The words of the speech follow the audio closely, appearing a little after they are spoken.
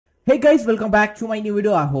Hey guys, welcome back to my new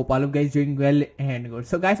video. I hope all of you guys doing well and good.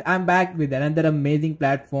 So guys, I'm back with another amazing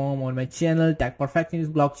platform on my channel, Tech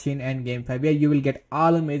Perfectionist Blockchain and GameFi, where you will get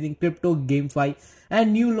all amazing crypto, GameFi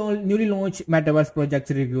and newly launched metaverse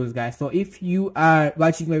projects reviews, guys. So if you are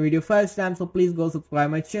watching my video first time, so please go subscribe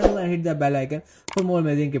my channel and hit the bell icon for more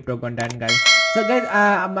amazing crypto content, guys. So guys,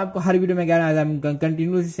 I'm आपको हर video में कह रहा हूँ, I'm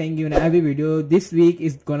continuously saying you in every video, this week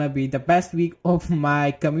is gonna be the best week of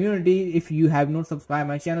my community if you have not subscribed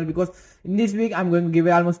my channel, because in this week I'm going to give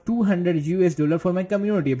away almost $200 for my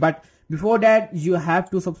community. But before that, you have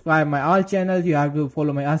to subscribe my all channels, you have to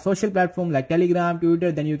follow my social platform like Telegram,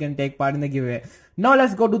 Twitter, then you can take part in the giveaway. Now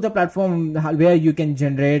let's go to the platform where you can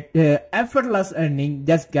generate effortless earning.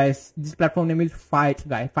 Just guys, this platform name is FITE,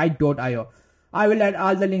 guys, FITE.io. I will add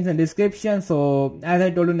all the links in the description. So as I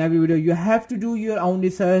told you in every video, you have to do your own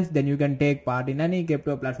research, then you can take part in any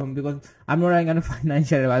crypto platform, because I'm not running a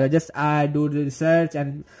financial advisor. Just I do the research,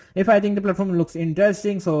 and if I think the platform looks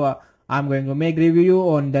interesting, so I'm going to make review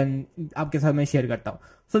on, then आपके साथ मैं share करता हूँ.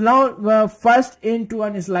 So now first into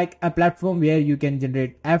one is like a platform where you can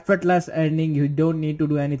generate effortless earning. You don't need to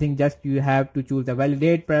do anything, just you have to choose the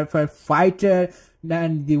validate, prefer, fighter,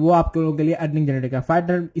 and वो आपके लोगों के लिए earning generate करेगा.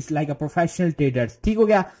 Fighter is like a professional traders, ठीक हो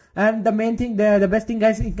गया. And the main thing, the best thing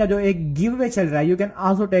guys, इसका जो एक गिव अवे चल रहा है, you can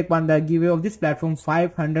also take part the give away of this platform.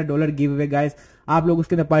 $500 give away guys, आप लोग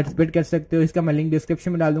उसके अंदर पार्टिसिपेट कर सकते हो. इसका मैं लिंक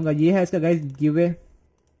डिस्क्रिप्शन में डाल दूंगा. ये है इसका गाइस गिव अवे,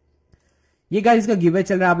 ये गाइस इसका गिव अवे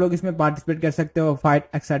चल रहा है, आप लोग इसमें पार्टिसिपेट कर सकते हो. फाइट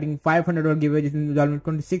एक्साइटिंग $500 गिव अवे, जिसमें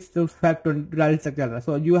 26 to Feb तक चल रहा है.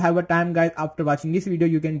 So you have a time guys, after watching this video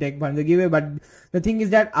you can take part in the give away. But the thing is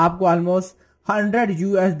that आपको ऑलमोस्ट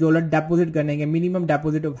 $100 डेपोजिट करने के, minimum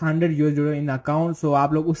deposit of $100 in account. सो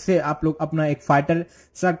आप लोग उससे आप लोग अपना एक फाइटर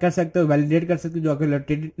स्टार्ट कर सकते हो, वैलिडेट कर सकते हो, जो आपको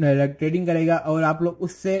ट्रेडिंग करेगा, और आप लोग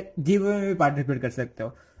उससे गिव अवे में पार्टिसिपेट कर सकते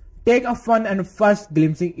हो. Take a fun and first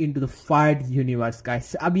ग्लिम्सिंग into the fight universe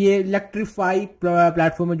guys. अब ये इलेक्ट्रीफाई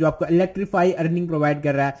प्लेटफॉर्म है जो आपको इलेक्ट्रीफाई अर्निंग प्रोवाइड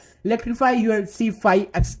कर रहा है. Electrify your CeFi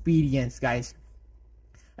experience guys.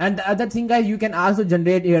 And the other thing guys, you can also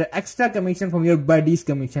generate your extra commission from your buddies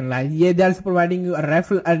commission line. Yeah, they are also providing you a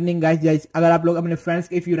referral earning guys. अगर आप लोग अपने friends,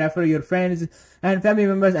 if you refer your friends and family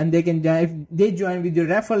members and they can, if they join with your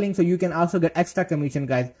referral link, so you can also get extra commission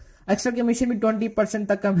guys. Extra commission भी 20%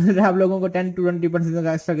 तक का मिल रहा है आप लोगों को. 10 to 20%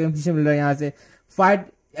 का एक्स्ट्रा कमीशन मिल रहा है यहाँ से. Fight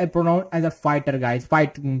pronounce as a fighter guys,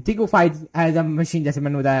 fight, ठीक है, फाइट एज अ मशीन, जैसे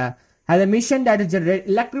मैंने बताया, has a mission that is generate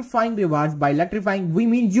electrifying rewards. By electrifying, we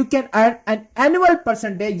mean you can earn an annual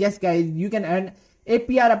percentage. Yes guys, you can earn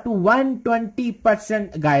APR up to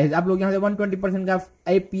 120% guys. आप लोग यहाँ से 120% का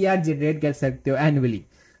APR generate कर सकते हो एनुअली.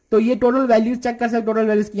 तो ये टोटल वैल्यूज चेक कर सकते हो, टोटल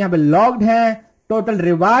वैल्यूज यहाँ पे लॉग्ड है. टोटल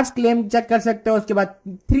रिवार्ड्स क्लेम चेक कर सकते हो. उसके बाद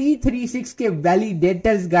 336 के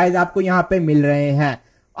वैलिडेटर्स गाइस आपको यहाँ पे मिल रहे हैं.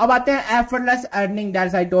 अब आते हैं effortless earning.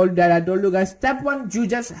 That's I told you guys. Step 1, you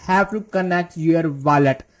just have to connect your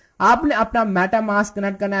wallet. आपने अपना मेटामास्क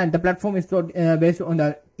कनेक्ट करना है. The platform is based on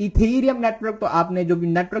the Ethereum network. तो आपने जो भी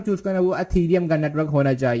नेटवर्क चूज करना है वो इथेरियम का नेटवर्क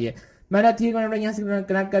होना चाहिए. मैंने इथेरियम का नेटवर्क यहाँ से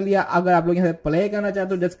कनेक्ट कर लिया. अगर आप लोग यहाँ से प्ले करना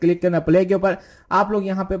चाहते हो, जस्ट क्लिक करना प्ले के ऊपर. आप लोग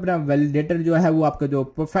यहाँ पे अपना वैलिडेटर जो है वो आपका जो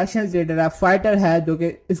प्रोफेशनल ट्रेडर है, फाइटर है, जो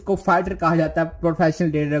कि इसको फाइटर कहा जाता है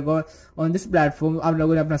प्रोफेशनल ट्रेडर को, ऑन दिस प्लेटफॉर्म आप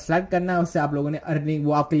लोगों ने अपना सेलेक्ट करना है. उससे आप लोगों ने अर्निंग,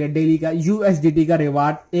 वो आपके लिए डेली का USDT का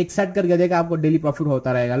रिवार्ड एक सेट करके देगा. आपको डेली प्रॉफिट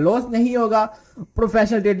होता रहेगा, लॉस नहीं होगा.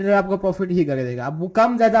 प्रोफेशनल ट्रेडर आपको प्रॉफिट ही करके देगा, अब वो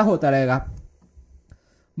कम ज्यादा होता रहेगा.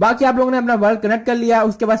 बाकी आप लोगों ने अपना वर्ल्ड कनेक्ट कर लिया.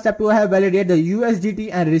 उसके बाद स्टेप 2 है validate the USDT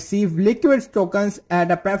and receive liquid tokens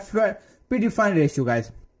at a predefined ratio guys.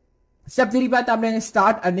 Step 3 बात आपने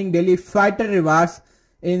start earning daily fighter rewards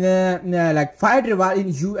in like fight reward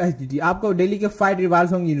in USDT. आपको डेली के फाइट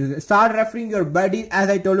रिवार्ड्स होंगे. Start referring your buddies, as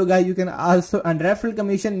I told you guys, you can also earn referral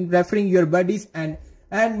commission referring your buddies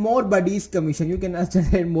and more buddies commission. You can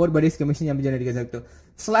generate more buddies commission यहाँ पे generate कर सकते हो.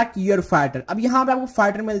 Select your fighter. अब यहाँ पे आपको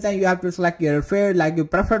fighter मिलता है. You have to select your favourite like your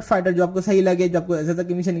preferred fighter, जो आपको सही लगे, जो आपको ज्यादा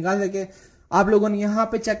कमीशन निकाल सके. आप लोगों ने यहाँ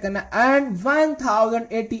पे चेक करना. एंड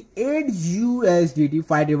 1088 USDT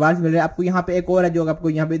फाइट रिवार्ड मिल रहे हैं आपको. यहाँ पे एक और है जो आपको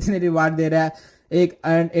यहाँ पे इतने रिवार्ड दे रहा है. एक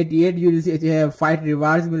 88 USDT फाइट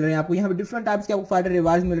रिवार्ड्स मिल रहे हैं आपको. यहाँ पे डिफरेंट टाइप्स के आपको फाइटर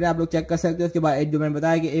रिवार्ड्स मिल रहे हैं, आप लोग चेक कर सकते हो. उसके बाद जो मैंने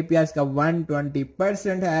बताया कि APR का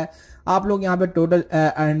 120% है. आप लोग यहाँ पे टोटल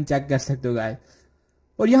अर्न चेक कर सकते हो गाइस.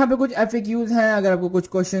 और यहाँ पे कुछ FAQs हैं. अगर आपको कुछ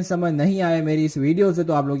क्वेश्चन समझ नहीं आए मेरी इस वीडियो से,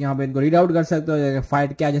 तो आप लोग यहाँ पे इनको रीड आउट कर सकते हो.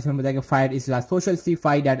 फाइट क्या, जैसे मैंने बताया कि fight is social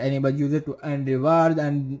CeFi that enable user to earn reward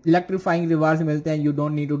and electrifying rewards मिलते हैं. You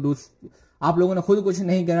don't need to do, आप लोगों ने खुद कुछ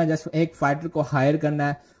नहीं करना, जस्ट एक फाइटर को हायर करना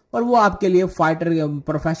है. और वो आपके लिए फाइटर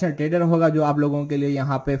प्रोफेशनल ट्रेडर होगा जो आप लोगों के लिए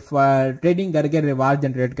यहाँ पे ट्रेडिंग करके रिवार्ड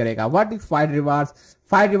जनरेट करेगा। What is fight rewards?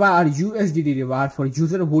 Fight reward are USDT reward for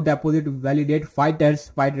user who deposit validate fighters.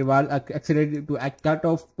 Fight reward accelerated to a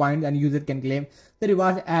cut-off point and user can claim the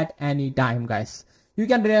reward at any time, guys. You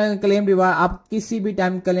can claim reward. आप किसी भी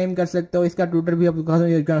time claim कर सकते हो। इसका Twitter भी आपको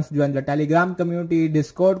join कर, टेलीग्राम कम्युनिटी,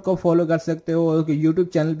 डिस्कॉर्ड को फॉलो कर सकते हो, यूट्यूब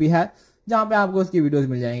चैनल भी है जहाँ पे आपको उसकी वीडियोस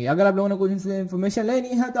मिल जाएंगी। अगर आप लोगों ने कुछ इन्फॉर्मेशन लेनी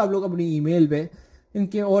है तो आप लोग अपनी ईमेल पे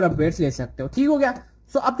इनके और अपडेट्स ले सकते हो। ठीक हो गया।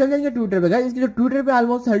 सो अब चल जाएंगे ट्विटर पे गाइस। इसके जो ट्विटर पे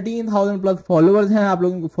ऑलमोस्ट 13,000 प्लस फॉलोअर्स हैं। आप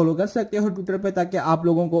लोगों को फॉलो कर सकते हो ट्विटर पे ताकि आप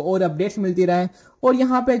लोगों को और अपडेट्स मिलती रहे। और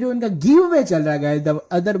यहाँ पे जो इनका गिव अवे चल रहा है गाइस, द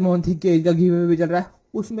अदर मंथ के इनका गिव अवे चल रहा है,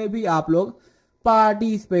 उसमें भी आप लोग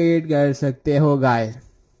पार्टिसिपेट कर सकते हो guys.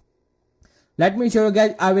 Let me show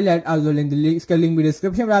guys, I will add also link, इसका लिंक भी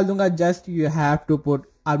डिस्क्रिप्शन में डाल दूंगा। Just you have to put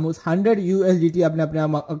almost 100 USDT अपने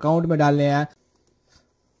अकाउंट में डालने हैं।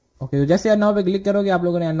 ओके, तो जैसे नाउ पे क्लिक करोगे आप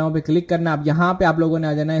लोगों ने नाउ पे क्लिक करना। अब यहाँ पे आप लोगों ने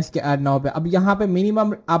आ जाना है इसके ऐड नाउ पे। अब यहाँ पे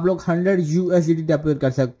मिनिमम आप लोग 100 USDT डिपॉजिट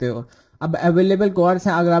कर सकते हो। अब अवेलेबल कोर्स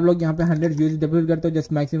है, अगर आप लोग यहाँ पे 100 USDT डिपॉजिट करते हो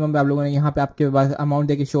जस्ट मैक्सिमम आप लोगों ने यहाँ पे आपके पास अमाउंट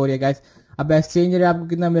देखिए शो हो रही है गाइस। अब एक्सचेंज रेट आपको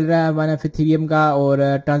कितना मिल रहा है 1 एथेरियम का,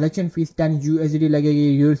 और ट्रांजेक्शन फीस 10 USDT लगेगी।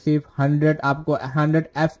 यू सिर्फ 100 आपको 100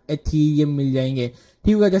 एथेरियम मिल जाएंगे।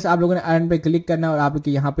 ठीक है, जैसे आप लोगों ने अर्न पे क्लिक करना है और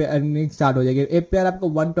आपके यहाँ पे अर्निंग स्टार्ट हो जाएगी। APR आपको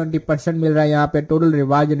 120% मिल रहा है। यहाँ पे टोटल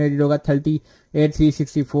रिवार्ड जनरेटेड होगा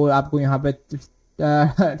 38,364। आपको यहाँ पे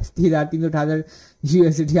 3,368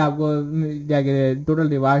 USDT आपको टोटल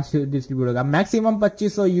रिवार्ड डिस्ट्रीब्यूट होगा। मैक्सिमम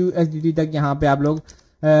 2500 USDT तक यहाँ पे आप लोग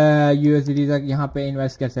USDT तक यहाँ पे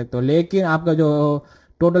इन्वेस्ट कर सकते हो। लेकिन आपका जो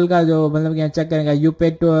टोटल का जो मतलब यहाँ चेक करेंगे यू पे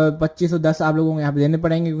 2510 आप लोगों को यहाँ पे देने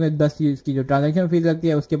पड़ेंगे, क्योंकि 10 की जो ट्रांजैक्शन फीस लगती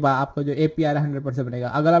है। उसके बाद आपका जो APR 100% बनेगा।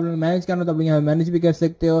 अगर आप लोग मैनेज करना तो आप लोग यहाँ मैनेज भी कर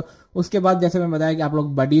सकते हो। उसके बाद जैसे मैं बताया कि आप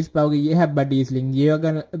लोग बडीज पाओगे, ये है बडीज लिंक। ये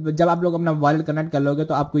अगर जब आप लोग अपना वॉलेट कनेक्ट कर लोगे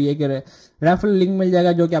तो आपको ये रेफरल लिंक मिल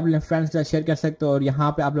जाएगा जो कि आप अपने फ्रेंड्स के साथ शेयर कर सकते हो। और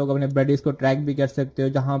यहाँ पे आप लोग अपने बडीज को ट्रैक भी कर सकते हो,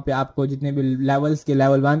 जहाँ पे आपको जितने भी लेवल्स के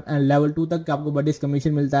लेवल 1 एंड लेवल 2 तक आपको बडीज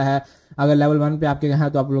कमीशन मिलता है। अगर लेवल 1 पे आपके यहाँ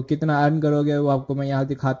तो आप लोग कितना अर्न करोगे वो आपको मैं यहाँ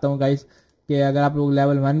दिखाता हूँ गाइस, कि अगर आप लोग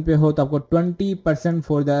लेवल 1 पे हो तो आपको 20%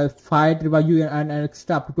 for the fight reward and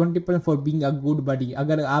extra 20% for being a good बडी।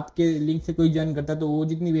 अगर आपके लिंक से कोई ज्वाइन करता है तो वो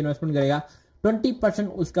जितनी भी इन्वेस्टमेंट करेगा 20%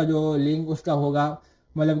 उसका जो लिंक उसका होगा,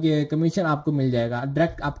 मतलब कि कमीशन आपको मिल जाएगा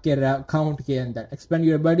डायरेक्ट आपके अकाउंट के अंदर। Expand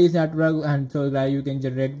your buddies network and so you can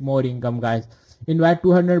generate more income guys. Invite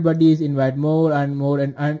 200 buddies, invite more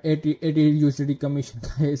and 80 USDT commission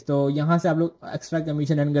guys. तो यहाँ से आप लोग एक्स्ट्रा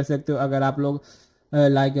कमीशन अर्न कर सकते हो अगर आप लोग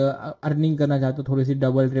लाइक अर्निंग करना चाहते हो, थोड़ी सी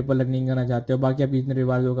डबल ट्रिपल अर्निंग करना चाहते हो। बाकी आप जितने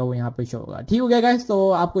रिवार्ड होगा वो यहाँ पे शो होगा। ठीक हो गया गाइस। तो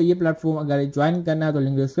आपको ये प्लेटफॉर्म अगर ज्वाइन करना है तो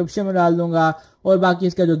लिंक डिस्क्रिप्शन में डाल दूंगा। और बाकी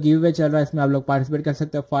इसका जो गिव अवे चल रहा है इसमें आप लोग पार्टिसिपेट कर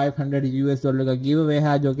सकते हो। $500 का गिव अवे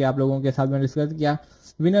है जो कि आप लोगों के साथ में डिस्कस किया।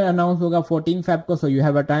 विनर अनाउंस होगा 14 Feb को। So you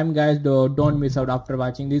have a time guys, don't miss out after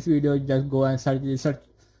watching this video. Just go and search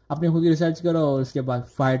अपनी खुद की रिसर्च करो और उसके बाद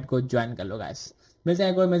फाइट को ज्वाइन कर लो गाइस। मिलते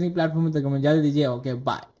हैं कोई अमेजिंग प्लेटफॉर्म तक, इजाजत दीजिए। Okay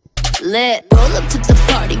bye. Lit, roll up to the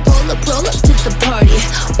party, roll up to the party.